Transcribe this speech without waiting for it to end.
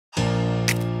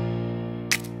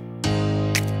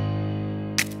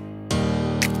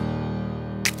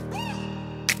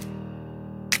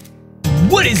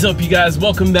What is up, you guys?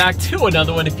 Welcome back to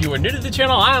another one. If you are new to the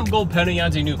channel, I'm Gold Penny. I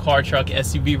do new car, truck,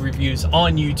 SUV reviews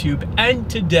on YouTube, and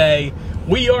today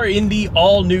we are in the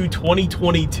all-new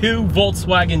 2022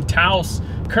 Volkswagen Taos,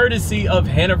 courtesy of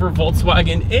Hanover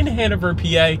Volkswagen in Hanover,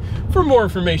 PA. For more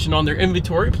information on their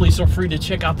inventory, please feel free to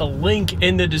check out the link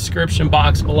in the description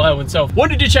box below. And so,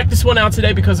 wanted to check this one out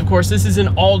today because, of course, this is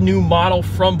an all-new model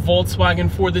from Volkswagen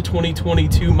for the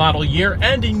 2022 model year,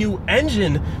 and a new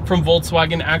engine from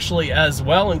Volkswagen actually as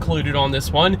well included on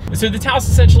this one. So the Taos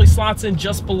essentially slots in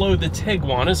just below the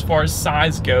Tiguan as far as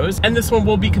size goes, and this one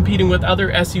will be competing with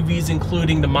other SUVs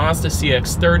including the Mazda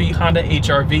CX-30, Honda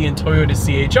HR-V, and Toyota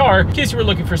CHR, in case you were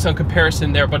looking for some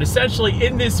comparison there. But essentially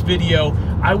in this video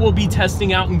I will be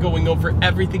testing out and going over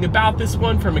everything about this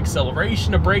one, from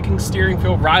acceleration to braking, steering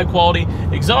feel, ride quality,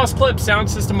 exhaust clip, sound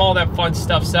system, all that fun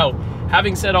stuff. So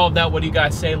having said all of that, what do you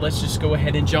guys say? Let's just go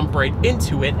ahead and jump right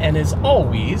into it, and as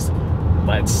always,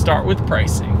 let's start with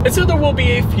pricing. And so there will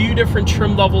be a few different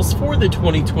trim levels for the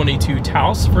 2022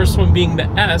 Taos. First one being the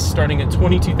S, starting at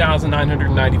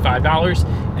 $22,995.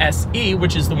 SE,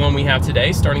 which is the one we have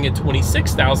today, starting at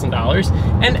 $26,000,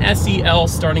 and SEL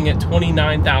starting at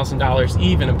 $29,000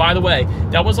 even. And by the way,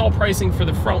 that was all pricing for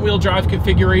the front wheel drive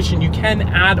configuration. You can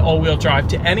add all-wheel drive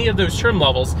to any of those trim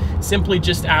levels. Simply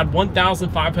just add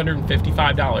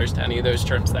 $1,555 to any of those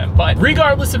trims then. But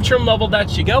regardless of trim level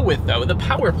that you go with, though, the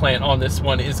power plant on this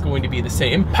one is going to be the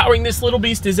same. Powering this little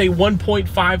beast is a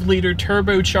 1.5 liter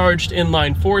turbocharged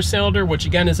inline four-cylinder, which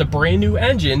again is a brand new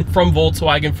engine from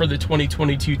Volkswagen for the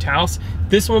 2022 Taos.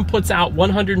 This one puts out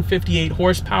 158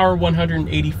 horsepower,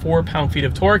 184 pound-feet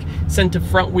of torque, sent to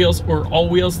front wheels or all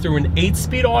wheels through an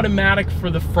 8-speed automatic for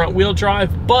the front wheel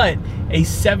drive, but a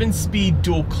 7-speed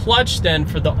dual clutch then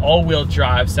for the all-wheel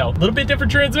drive. So a little bit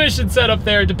different transmission setup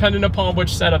there depending upon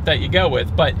which setup that you go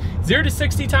with. But 0 to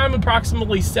 60 time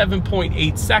approximately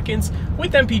 7.8 seconds,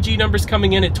 with MPG numbers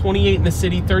coming in at 28 in the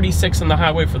city, 36 on the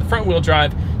highway for the front wheel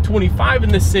drive, 25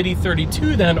 in the city,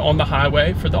 32 then on the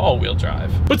highway for the all-wheel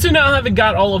drive. But so now having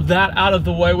got all of that out of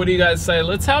the way, what do you guys say?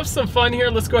 Let's have some fun here.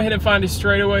 Let's go ahead and find a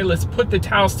straightaway. Let's put the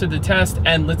Taos to the test,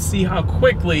 and let's see how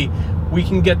quickly we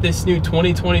can get this new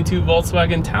 2022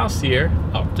 Volkswagen Taos here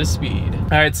up to speed. All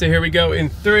right, so here we go in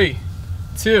 3,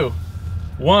 2,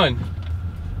 1.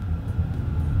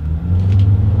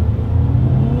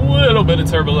 Little bit of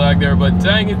turbo lag there, but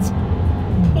dang, it's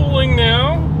pulling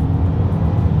now.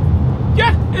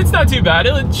 Yeah, it's not too bad.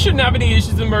 It shouldn't have any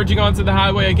issues emerging onto the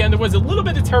highway. Again, there was a little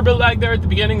bit of turbo lag there at the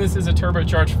beginning. This is a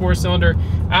turbocharged four-cylinder.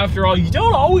 After all, you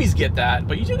don't always get that,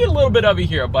 but you do get a little bit of it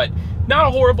here. But not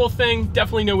a horrible thing.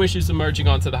 Definitely no issues emerging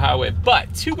onto the highway.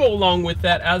 But to go along with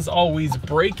that, as always,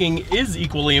 braking is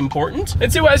equally important.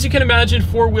 And so as you can imagine,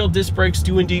 four-wheel disc brakes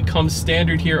do indeed come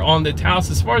standard here on the Taos.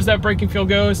 As far as that braking feel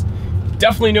goes,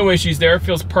 definitely no issues there. It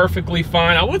feels perfectly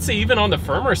fine. I would say even on the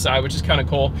firmer side, which is kind of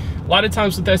cool. A lot of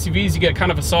times with SUVs, you get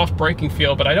kind of a soft braking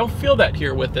feel, but I don't feel that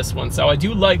here with this one, so I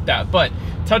do like that. But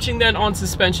touching then on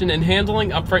suspension and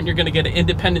handling, up front, you're going to get an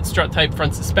independent strut type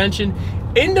front suspension.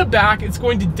 In the back, it's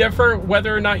going to differ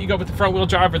whether or not you go with the front wheel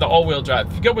drive or the all-wheel drive.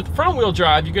 If you go with the front wheel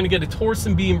drive, you're going to get a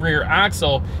torsion beam rear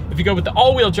axle. If you go with the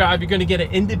all-wheel drive, you're going to get an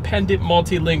independent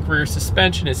multi-link rear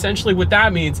suspension. Essentially what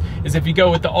that means is if you go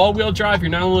with the all-wheel drive,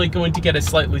 you're not only going to get a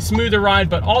slightly smoother ride,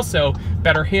 but also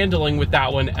better handling with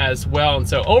that one as well. And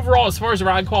so overall, as far as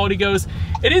ride quality goes,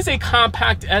 it is a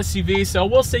compact SUV, so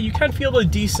we'll say you can feel a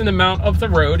decent amount of the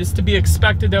road. Is to be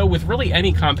expected though with really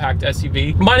any compact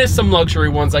SUV, minus some luxury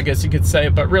ones, I guess you could say.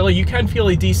 But really, you can feel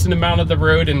a decent amount of the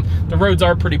road, and the roads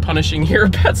are pretty punishing here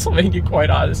in Pennsylvania,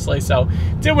 quite honestly. So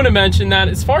did want to mention that.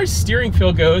 As far as steering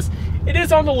feel goes, it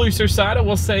is on the looser side, I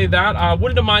will say that. I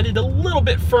wouldn't have minded a little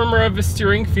bit firmer of a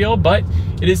steering feel, but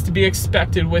it is to be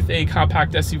expected with a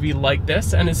compact SUV like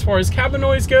this. And as far as cabin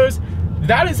noise goes,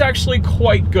 that is actually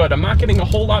quite good. I'm not getting a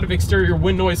whole lot of exterior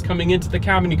wind noise coming into the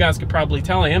cabin. You guys could probably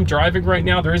tell I am driving right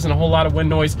now. There isn't a whole lot of wind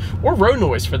noise, or road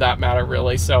noise for that matter,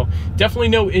 really. So definitely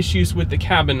no issues with the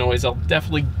cabin noise. I'll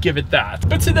definitely give it that.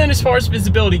 But so then as far as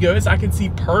visibility goes, I can see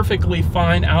perfectly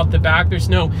fine out the back. There's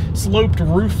no sloped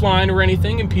roof line or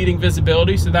anything impeding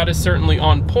visibility, so that is certainly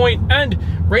on point. And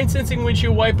rain sensing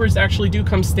windshield wipers actually do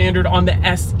come standard on the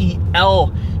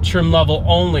SEL trim level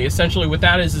only. Essentially what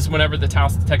that is whenever the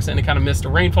Taos detects any kind of mist or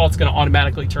rainfall, it's going to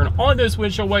automatically turn on those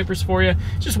windshield wipers for you.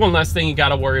 Just one less thing you got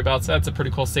to worry about, so that's a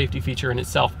pretty cool safety feature in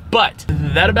itself. But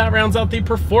that about rounds out the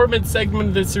performance segment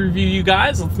of this review, you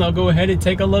guys. Let's now go ahead and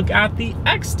take a look at the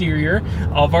exterior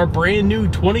of our brand new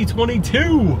 2022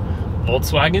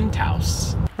 Volkswagen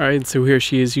Taos. All right, so here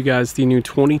she is, you guys, the new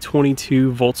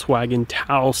 2022 Volkswagen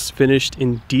Taos, finished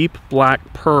in deep black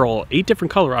pearl. 8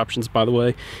 different color options, by the way,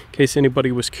 in case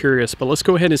anybody was curious. But let's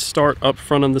go ahead and start up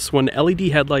front on this one. LED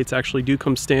headlights actually do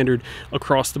come standard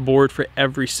across the board for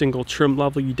every single trim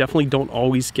level. You definitely don't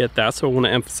always get that, so I want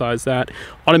to emphasize that.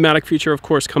 Automatic feature, of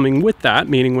course, coming with that,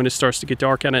 meaning when it starts to get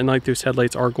dark out at night, those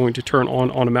headlights are going to turn on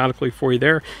automatically for you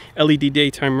there. LED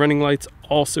daytime running lights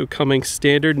also coming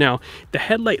standard. Now, the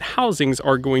headlight housings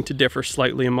are going to differ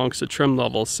slightly amongst the trim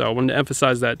levels, so I wanted to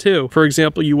emphasize that too. For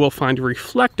example, you will find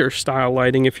reflector style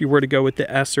lighting if you were to go with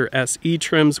the S or SE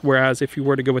trims, whereas if you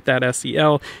were to go with that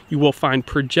SEL, you will find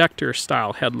projector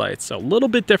style headlights. So a little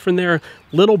bit different there,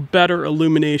 little better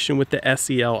illumination with the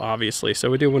SEL, obviously, so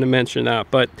we do want to mention that.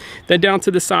 But then down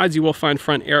to the sides, you will find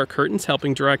front air curtains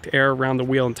helping direct air around the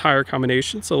wheel and tire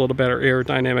combination, so a little better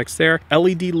aerodynamics there.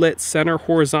 LED lit center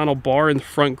horizontal bar in the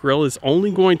front grille is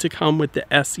only going to come with the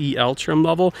SEL trim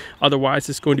level. Otherwise,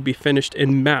 it's going to be finished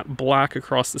in matte black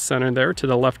across the center there to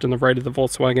the left and the right of the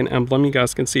Volkswagen emblem. You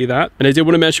guys can see that. And I did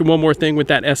want to mention one more thing with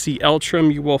that SEL trim.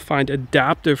 You will find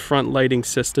adaptive front lighting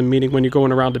system, meaning when you're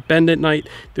going around a bend at night,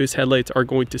 those headlights are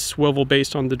going to swivel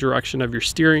based on the direction of your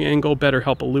steering angle, better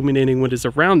help illuminating what is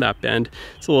around that bend.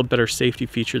 It's a little better safety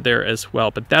feature there as well.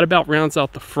 But that about rounds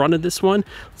out the front of this one.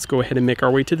 Let's go ahead and make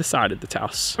our way to the side of the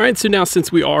Taos. All right, so now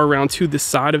since we are around to the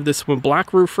side of this one,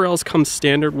 black roof rails come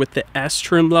standard with the S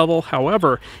trim level.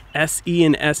 However, SE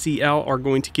and SEL are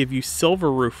going to give you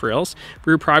silver roof rails.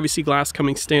 Rear privacy glass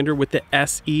coming standard with the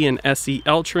SE and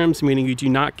SEL trims, meaning you do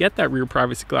not get that rear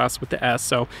privacy glass with the S,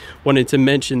 so wanted to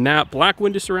mention that. Black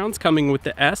window surrounds coming with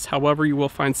the S. However, you will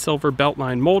find silver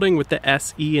beltline molding with the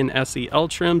SE and SEL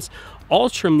trims. All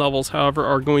trim levels, however,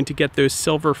 are going to get those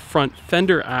silver front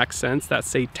fender accents that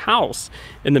say Taos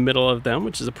in the middle of them,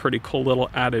 which is a pretty cool little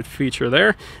added feature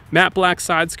there. Matte black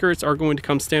side skirts are going to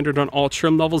come standard on all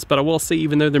trim levels, but I will say,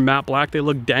 even though they're matte black, they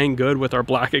look dang good with our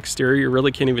black exterior. You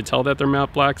really can't even tell that they're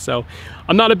matte black, so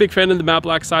I'm not a big fan of the matte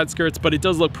black side skirts, but it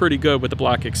does look pretty good with the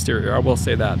black exterior, I will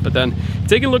say that. But then,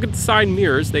 taking a look at the side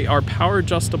mirrors, they are power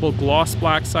adjustable gloss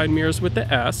black side mirrors with the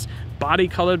S, body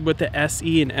colored with the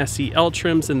SE and SEL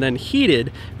trims, and then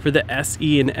heated for the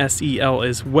SE and SEL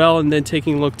as well. And then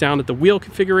taking a look down at the wheel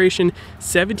configuration,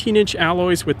 17-inch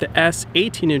alloys with the S,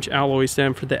 18-inch alloys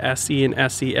then for the SE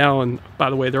and SEL. And by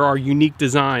the way, there are unique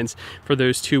designs for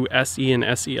those two SE and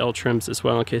SEL trims as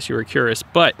well, in case you were curious.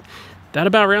 But that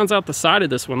about rounds out the side of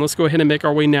this one. Let's go ahead and make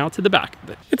our way now to the back of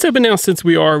it. It's open now since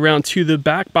we are around to the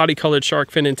back. Body colored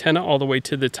shark fin antenna all the way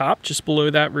to the top. Just below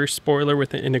that, rear spoiler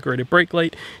with an integrated brake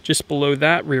light. Just below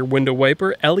that, rear window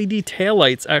wiper. LED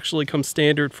taillights actually come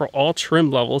standard for all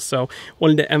trim levels, so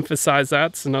wanted to emphasize that.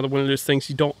 It's another one of those things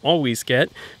you don't always get.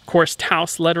 Of course,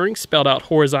 Taos lettering spelled out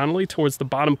horizontally towards the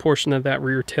bottom portion of that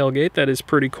rear tailgate. That is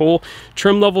pretty cool.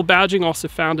 Trim level badging also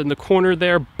found in the corner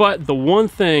there, but the one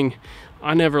thing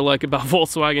I never like about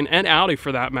Volkswagen, and Audi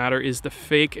for that matter, is the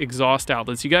fake exhaust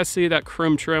outlets. You guys see that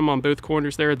chrome trim on both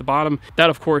corners there at the bottom?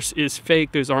 That, of course, is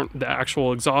fake. Those aren't the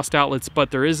actual exhaust outlets, but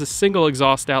there is a single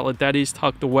exhaust outlet that is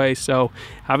tucked away. So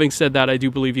having said that, I do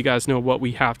believe you guys know what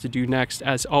we have to do next.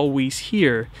 As always,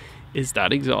 here is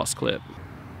that exhaust clip.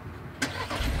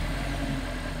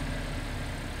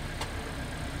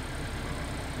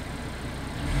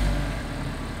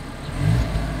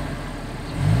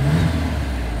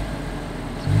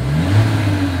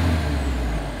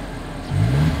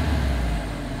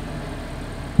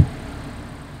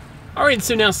 All right,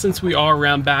 so now since we are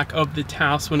around back of the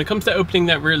Taos, when it comes to opening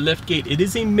that rear lift gate, it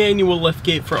is a manual lift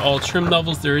gate for all trim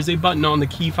levels. There is a button on the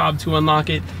key fob to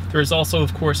unlock it. There is also,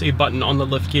 of course, a button on the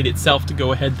lift gate itself to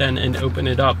go ahead then and open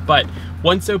it up. But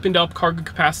once opened up, cargo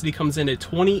capacity comes in at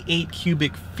 28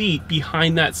 cubic feet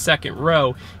behind that second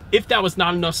row. If that was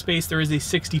not enough space, there is a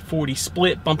 60-40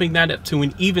 split, bumping that up to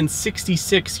an even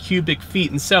 66 cubic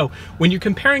feet. And so when you're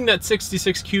comparing that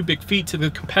 66 cubic feet to the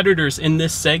competitors in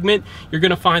this segment, you're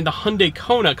gonna find the Hyundai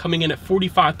Kona coming in at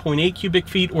 45.8 cubic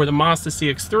feet, or the Mazda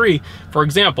CX-3, for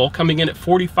example, coming in at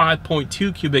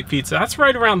 45.2 cubic feet. So that's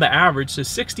right around the average, so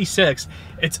 66.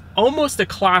 It's almost a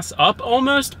class up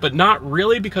almost, but not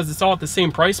really, because it's all at the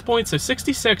same price point. So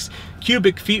 66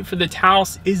 cubic feet for the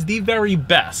Taos is the very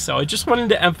best. So I just wanted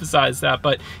to emphasize that.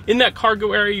 But in that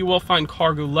cargo area, you will find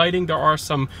cargo lighting. There are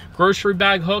some grocery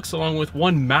bag hooks, along with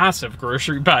one massive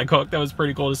grocery bag hook. That was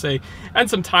pretty cool to see. And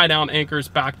some tie down anchors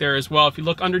back there as well. If you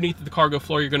look underneath the cargo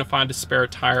floor, you're gonna find a spare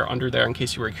tire under there in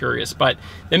case you were curious. But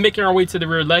then making our way to the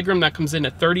rear legroom, that comes in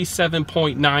at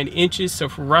 37.9 inches. So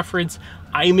for reference,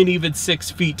 I'm an even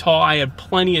 6 feet tall. I had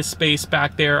plenty of space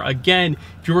back there. Again,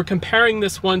 if you were comparing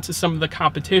this one to some of the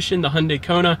competition, the Hyundai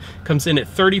Kona comes in at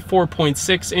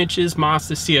 34.6 inches,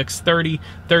 Mazda CX-30,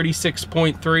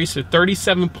 36.3, so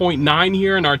 37.9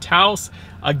 here in our Taos.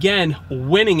 Again,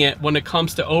 winning it when it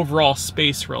comes to overall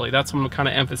space, really. That's what I'm kind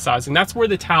of emphasizing. That's where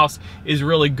the Taos is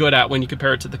really good at when you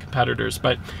compare it to the competitors.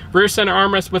 But rear center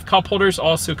armrest with cup holders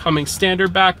also coming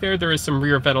standard back there. There is some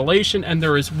rear ventilation, and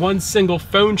there is one single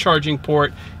phone charging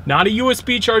port. Not a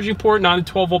USB charging port, not a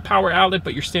 12-volt power outlet,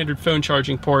 but your standard phone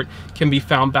charging port can be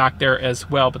found back there as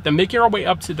well. But then making our way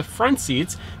up to the front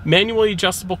seats, manually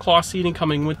adjustable cloth seating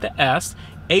coming with the S,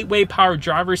 8-way power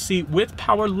driver's seat with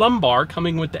power lumbar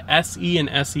coming with the SE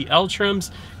and SEL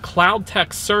trims, Cloud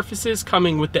Tech surfaces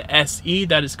coming with the SE.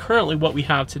 That is currently what we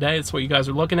have today. That's what you guys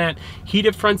are looking at.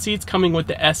 Heated front seats coming with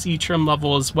the SE trim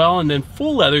level as well, and then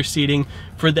full leather seating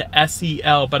for the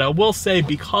SEL. But I will say,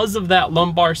 because of that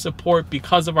lumbar support,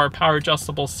 because of our power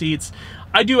adjustable seats,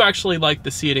 I do actually like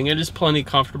the seating. It is plenty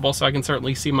comfortable, so I can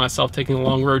certainly see myself taking a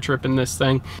long road trip in this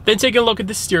thing. Then taking a look at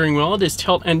the steering wheel, it is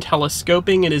tilt and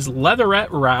telescoping. It is leatherette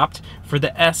wrapped for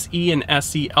the SE and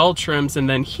SEL trims, and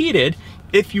then heated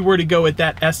if you were to go at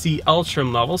that SEL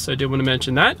trim level. So I did want to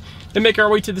mention that. Then make our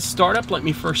way to the startup. Let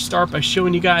me first start by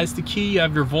showing you guys the key. You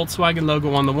have your Volkswagen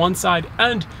logo on the one side,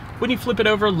 and when you flip it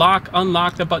over, lock,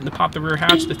 unlock the button to pop the rear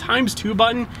hatch, the ×2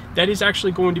 button, that is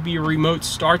actually going to be a remote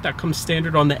start. That comes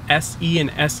standard on the SE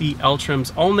and SEL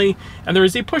trims only. And there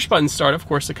is a push button start, of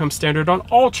course, that comes standard on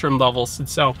all trim levels. And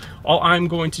so all I'm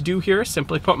going to do here is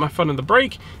simply put my foot on the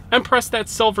brake and press that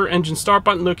silver engine start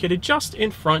button located just in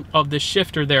front of the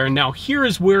shifter there. And now here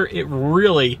is where it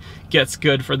really gets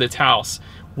good for the Taos.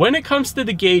 When it comes to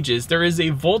the gauges, there is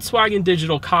a Volkswagen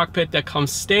digital cockpit that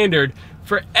comes standard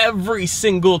for every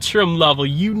single trim level.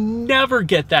 You never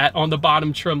get that on the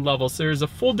bottom trim level. So there's a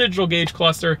full digital gauge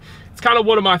cluster. It's kind of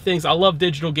one of my things. I love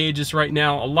digital gauges right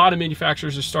now. A lot of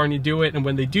manufacturers are starting to do it, and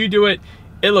when they do it,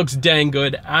 it looks dang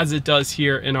good, as it does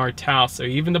here in our Taos. So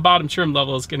even the bottom trim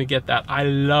level is going to get that. I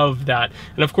love that.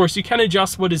 And of course, you can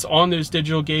adjust what is on those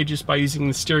digital gauges by using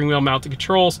the steering wheel mounted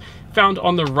controls found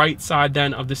on the right side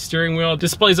then of the steering wheel.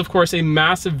 Displays, of course, a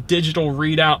massive digital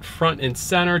readout front and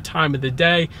center, time of the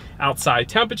day, outside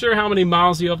temperature, how many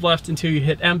miles you have left until you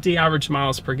hit empty, average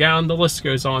miles per gallon, the list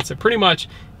goes on. So pretty much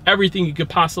everything you could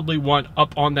possibly want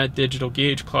up on that digital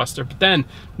gauge cluster. But then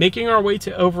making our way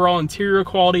to overall interior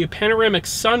quality, a panoramic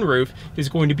sunroof is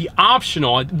going to be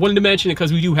optional. I wanted to mention it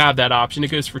because we do have that option.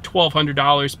 It goes for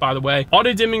 $1,200, by the way.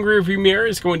 Auto dimming rear view mirror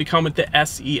is going to come with the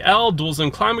SEL, dual zone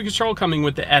climate control coming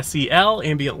with the SEL,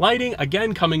 ambient lighting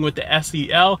again coming with the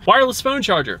SEL, wireless phone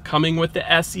charger coming with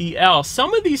the SEL.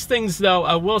 Some of these things, though,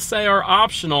 I will say are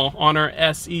optional on our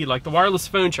SE, like the wireless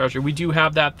phone charger. We do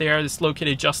have that there. It's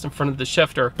located just in front of the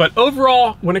shifter. But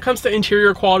overall, when it comes to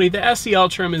interior quality, the SEL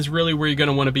trim is really where you're going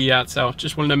to want to be at. So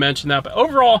just wanted to mention that. But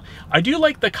overall, I do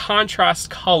like the contrast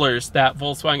colors that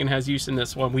Volkswagen has used in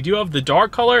this one. We do have the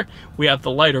dark color, we have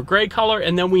the lighter gray color,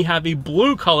 and then we have a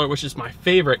blue color, which is my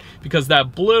favorite because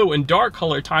that blue and dark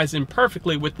color ties in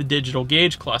perfectly with the digital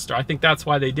gauge cluster. I think that's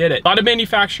why they did it. A lot of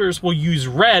manufacturers will use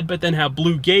red, but then have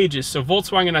blue gauges. So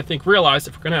Volkswagen, I think, realized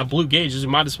if we're going to have blue gauges,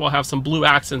 we might as well have some blue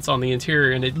accents on the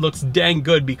interior, and it looks dang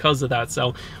good because of that.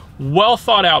 So well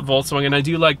thought out, Volkswagen. I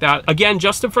do like that. Again,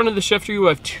 just in front of the shifter, you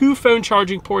have 2 phone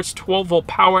charging ports, 12-volt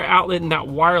power outlet, and that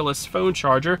wireless phone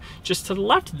charger. Just to the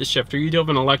left of the shifter, you do have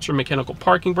an electromechanical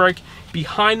parking brake.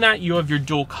 Behind that, you have your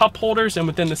dual cup holders, and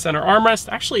within the center armrest,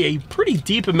 actually a pretty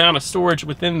deep amount of storage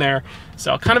within there.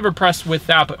 So kind of impressed with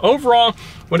that. But overall,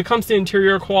 when it comes to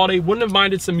interior quality, wouldn't have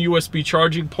minded some USB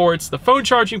charging ports. The phone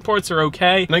charging ports are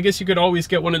okay. And I guess you could always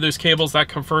get one of those cables that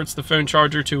converts the phone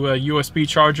charger to a USB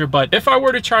charger. But if I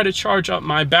were to try to charge up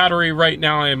my battery right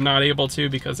now, I am not able to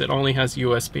because it only has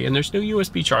USB and there's no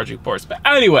USB charging ports. But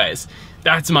anyways,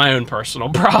 that's my own personal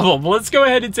problem. Let's go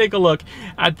ahead and take a look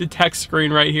at the tech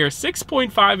screen right here.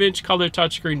 6.5-inch color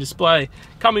touchscreen display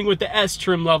coming with the S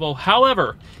trim level.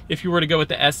 However, if you were to go with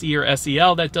the SE or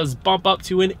SEL, that does bump up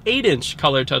to an 8-inch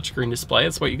color touchscreen display.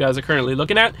 That's what you guys are currently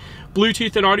looking at.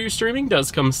 Bluetooth and audio streaming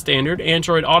does come standard.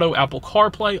 Android Auto, Apple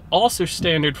CarPlay, also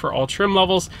standard for all trim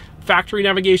levels. Factory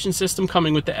navigation system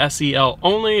coming with the SEL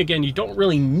only. Again, you don't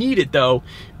really need it though,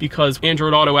 because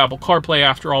Android Auto, Apple CarPlay,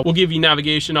 after all, will give you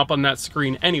navigation up on that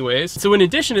screen anyways. So in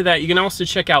addition to that, you can also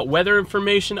check out weather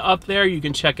information up there. You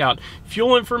can check out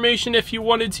fuel information if you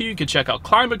wanted to. You can check out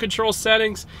climate control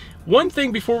settings. One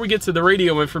thing before we get to the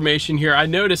radio information here, I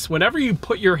noticed whenever you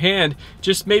put your hand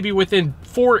just maybe within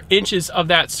 4 inches of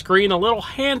that screen, a little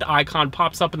hand icon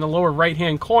pops up in the lower right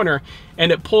hand corner,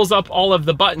 and it pulls up all of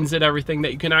the buttons and everything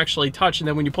that you can actually touch. And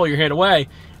then when you pull your hand away,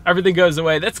 everything goes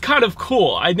away. That's kind of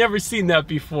cool. I'd never seen that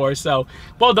before, so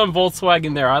well done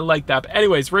Volkswagen there. I like that. But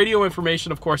anyways, radio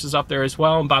information, of course, is up there as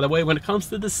well. And by the way, when it comes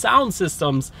to the sound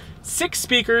systems, 6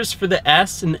 speakers for the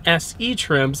S and SE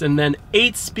trims, and then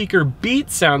 8 speaker Beat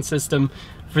sound system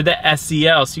for the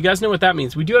SEL. So you guys know what that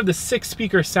means. We do have the 6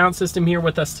 speaker sound system here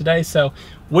with us today. So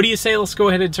what do you say? Let's go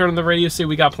ahead and turn on the radio, see what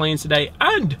we got playing today,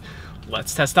 and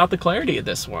let's test out the clarity of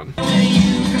this one.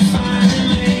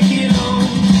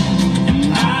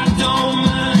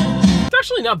 It's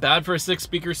actually not bad for a 6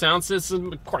 speaker sound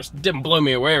system. Of course, it didn't blow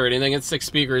me away or anything. It's 6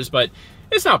 speakers, but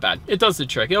it's not bad. It does the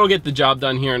trick. It'll get the job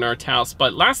done here in our Taos.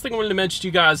 But last thing I wanted to mention to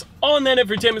you guys on that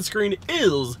infotainment screen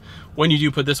is when you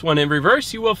do put this one in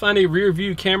reverse, you will find a rear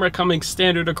view camera coming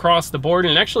standard across the board,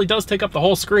 and it actually does take up the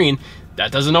whole screen.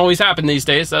 That doesn't always happen these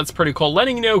days. That's pretty cool.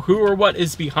 Letting you know who or what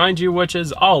is behind you, which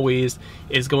as always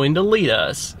is going to lead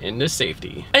us into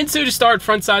safety. And so to start,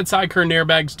 front side curtain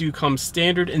airbags do come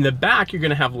standard. In the back, you're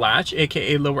going to have latch,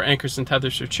 aka lower anchors and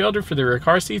tethers for children for the rear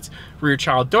car seats, rear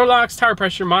child door locks, tire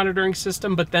pressure monitoring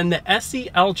system, but then the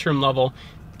SEL trim level,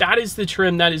 that is the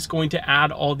trim that is going to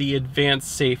add all the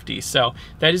advanced safety. So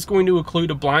that is going to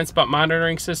include a blind spot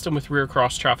monitoring system with rear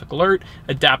cross traffic alert,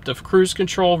 adaptive cruise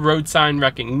control, road sign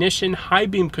recognition, high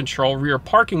beam control, rear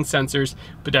parking sensors,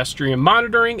 pedestrian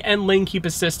monitoring, and lane keep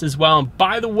assist as well. And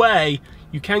by the way,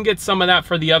 you can get some of that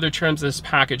for the other trims as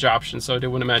package options, so I did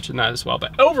want to mention that as well.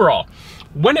 But overall,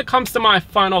 when it comes to my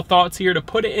final thoughts here, to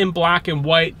put it in black and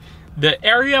white, the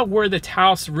area where the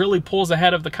Taos really pulls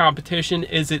ahead of the competition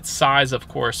is its size, of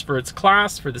course. For its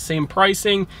class, for the same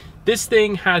pricing, this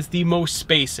thing has the most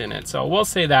space in it. So we'll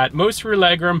say that. Most rear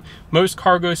legroom, most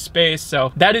cargo space.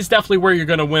 So that is definitely where you're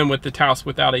going to win with the Taos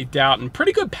without a doubt. And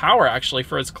pretty good power actually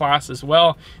for its class as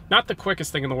well. Not the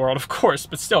quickest thing in the world, of course,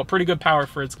 but still pretty good power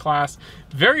for its class.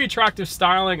 Very attractive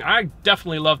styling. I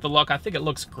definitely love the look. I think it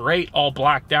looks great all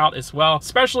blacked out as well,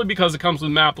 especially because it comes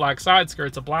with matte black side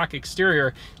skirts, a black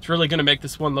exterior. It's really going to make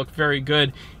this one look very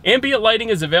good. Ambient lighting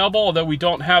is available, although we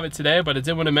don't have it today, but I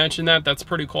did want to mention that. That's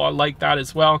pretty cool. I like that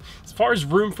as well. As far as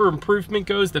room for improvement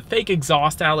goes, the fake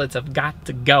exhaust outlets have got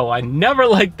to go. I never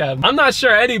liked them. I'm not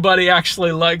sure anybody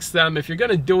actually likes them. If you're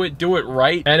going to do it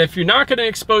right. And if you're not going to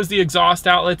expose the exhaust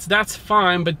outlets, that's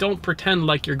fine, but don't pretend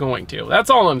like you're going to. That's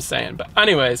all I'm saying. But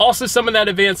anyways, also some of that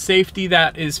advanced safety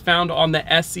that is found on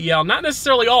the SEL, not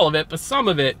necessarily all of it, but some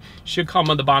of it should come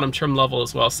on the bottom trim level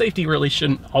as well. Safety really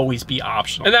shouldn't always be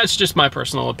optional. And that's just my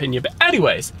personal opinion. But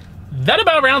anyways, that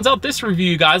about rounds out this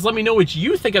review, you guys. Let me know what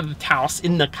you think of the Taos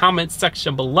in the comments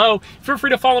section below. Feel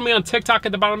free to follow me on TikTok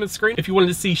at the bottom of the screen. If you wanted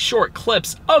to see short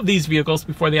clips of these vehicles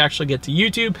before they actually get to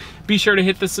YouTube, be sure to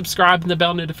hit the subscribe and the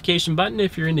bell notification button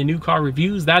if you're into new car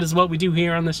reviews. That is what we do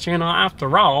here on this channel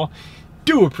after all.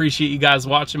 Do appreciate you guys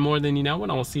watching more than you know,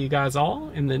 and I will see you guys all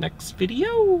in the next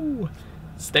video.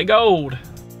 Stay gold.